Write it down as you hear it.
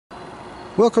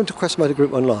Welcome to Quest Motor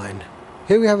Group Online.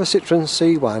 Here we have a Citroen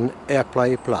C1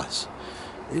 Airplay Plus.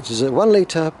 It is a 1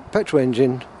 litre petrol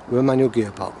engine with a manual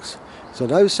gearbox. It's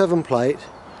an 07 plate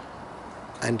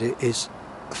and it is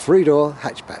a 3-door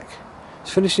hatchback.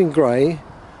 It's finished in grey,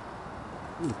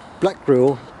 black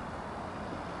grille,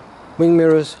 wing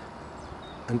mirrors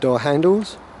and door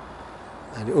handles,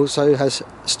 and it also has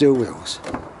steel wheels.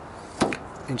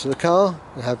 Into the car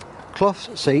we have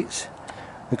cloth seats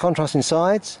with contrasting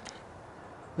sides,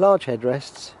 large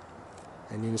headrests,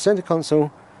 and in the centre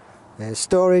console there's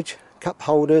storage, cup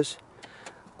holders,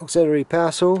 auxiliary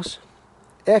power source,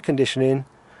 air conditioning,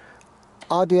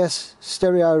 RDS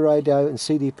stereo radio and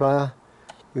CD player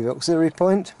with auxiliary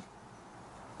point.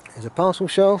 There's a parcel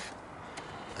shelf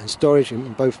and storage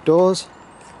in both doors,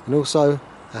 and also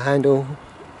a handle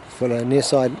for the near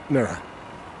side mirror.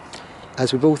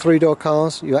 As with all 3-door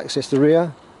cars, you access the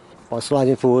rear by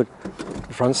sliding forward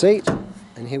the front seat,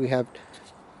 and here we have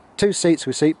 2 seats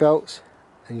with seat belts,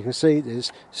 and you can see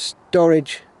there's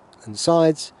storage and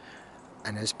sides,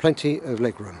 and there's plenty of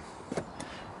legroom.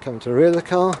 Coming to the rear of the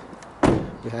car,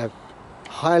 we have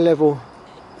high level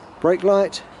brake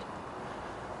light,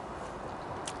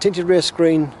 tinted rear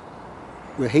screen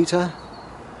with heater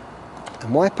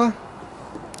and wiper,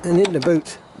 and in the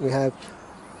boot we have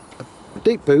a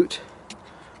deep boot,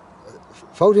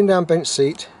 folding down bench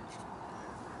seat,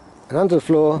 and under the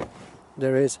floor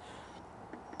there is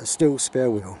a steel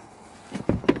spare wheel.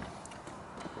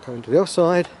 Coming to the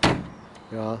offside,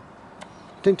 there are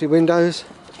tinted windows,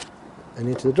 and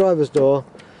into the driver's door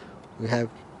we have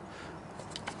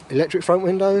electric front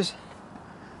windows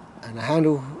and a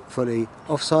handle for the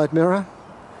offside mirror.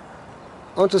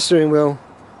 Onto the steering wheel,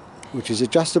 which is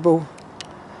adjustable.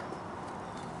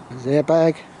 There's the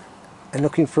airbag, and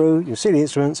looking through you'll see the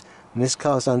instruments, and this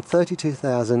car's done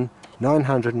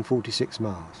 32,946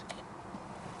 miles.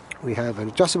 We have an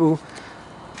adjustable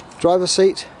driver's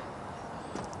seat.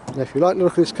 Now if you like the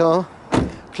look of this car,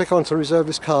 click on to reserve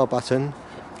this car button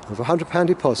with a £100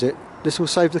 deposit. This will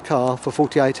save the car for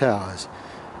 48 hours.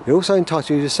 It also entitles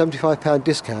you to a £75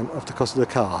 discount off the cost of the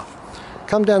car.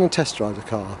 Come down and test drive the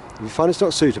car. If you find it's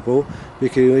not suitable, we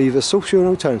can either source you an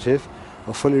alternative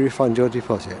or fully refund your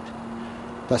deposit.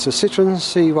 That's a Citroen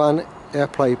C1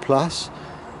 Airplay Plus,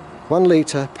 1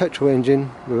 litre petrol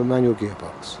engine with a manual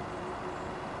gearbox.